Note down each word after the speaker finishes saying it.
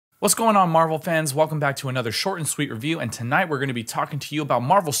What's going on, Marvel fans? Welcome back to another short and sweet review, and tonight we're going to be talking to you about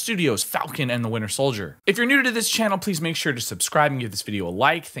Marvel Studios' Falcon and the Winter Soldier. If you're new to this channel, please make sure to subscribe and give this video a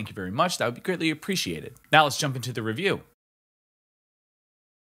like. Thank you very much. That would be greatly appreciated. Now let's jump into the review.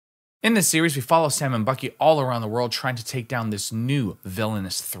 In this series, we follow Sam and Bucky all around the world trying to take down this new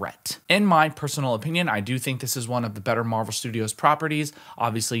villainous threat. In my personal opinion, I do think this is one of the better Marvel Studios properties,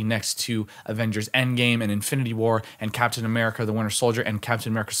 obviously next to Avengers Endgame and Infinity War and Captain America the Winter Soldier and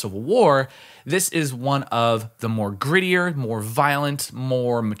Captain America Civil War. This is one of the more grittier, more violent,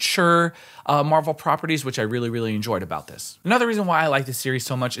 more mature Marvel properties, which I really enjoyed about this. Another reason why I like this series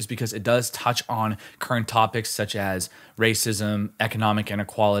so much is because it does touch on current topics such as racism, economic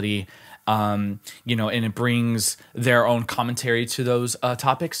inequality, and it brings their own commentary to those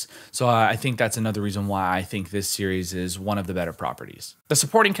topics. So I think that's another reason why I think this series is one of the better properties. The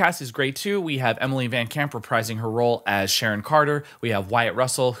supporting cast is great too. We have Emily Van Camp reprising her role as Sharon Carter. We have Wyatt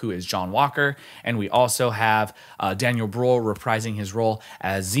Russell, who is John Walker. And we also have Daniel Bruhl reprising his role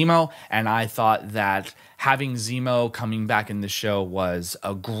as Zemo. And I thought that having Zemo coming back in the show was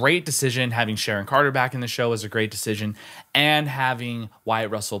a great decision. Having Sharon Carter back in the show was a great decision. And having Wyatt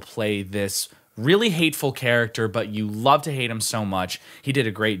Russell play this really hateful character, but you love to hate him so much. He did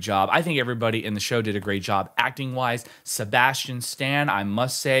a great job. I think everybody in the show did a great job acting-wise. Sebastian Stan, I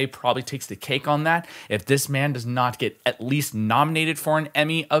must say, probably takes the cake on that. If this man does not get at least nominated for an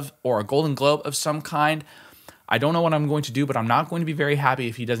Emmy or a Golden Globe of some kind, I don't know what I'm going to do, but I'm not going to be very happy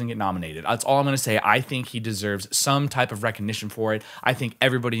if he doesn't get nominated. That's all I'm going to say. I think he deserves some type of recognition for it. I think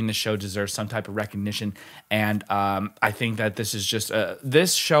everybody in the show deserves some type of recognition. And I think that this is just,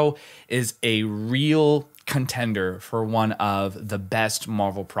 this show is a real contender for one of the best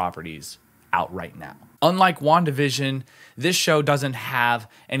Marvel properties out right now. Unlike WandaVision, this show doesn't have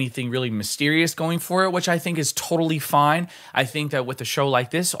anything really mysterious going for it, which I think is totally fine. I think that with a show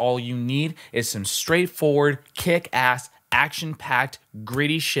like this, all you need is some straightforward, kick-ass, action-packed,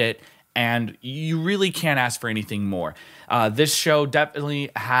 gritty shit, and you really can't ask for anything more. This show definitely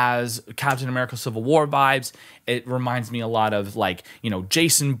has Captain America Civil War vibes. It reminds me a lot of, like,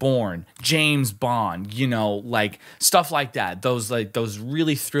 Jason Bourne, James Bond, like stuff like that. Those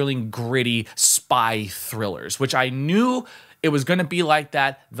really thrilling, gritty spy thrillers, which I knew it was going to be like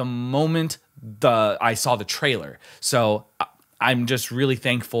that the moment I saw the trailer. So I'm just really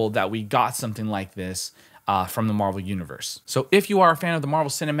thankful that we got something like this from the Marvel Universe. So if you are a fan of the Marvel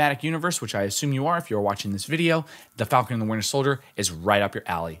Cinematic Universe, which I assume you are if you're watching this video, The Falcon and the Winter Soldier is right up your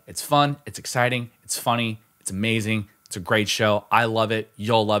alley. It's fun, it's exciting, it's funny, it's amazing, it's a great show. I love it,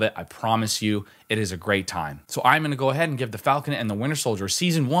 you'll love it, I promise you, it is a great time. So I'm gonna go ahead and give The Falcon and the Winter Soldier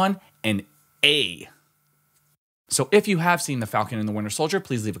Season 1 an A. So if you have seen The Falcon and the Winter Soldier,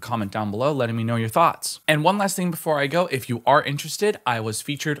 please leave a comment down below letting me know your thoughts. And one last thing before I go, if you are interested, I was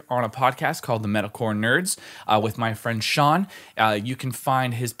featured on a podcast called The Metalcore Nerds with my friend Sean. You can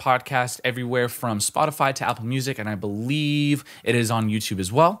find his podcast everywhere from Spotify to Apple Music, and I believe it is on YouTube as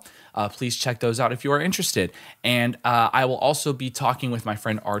well. Please check those out if you are interested. And I will also be talking with my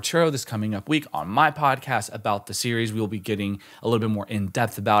friend Arturo this coming up week on my podcast about the series. We will be getting a little bit more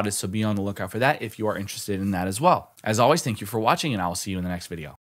in-depth about it, so be on the lookout for that if you are interested in that as well. As always, thank you for watching, and I will see you in the next video.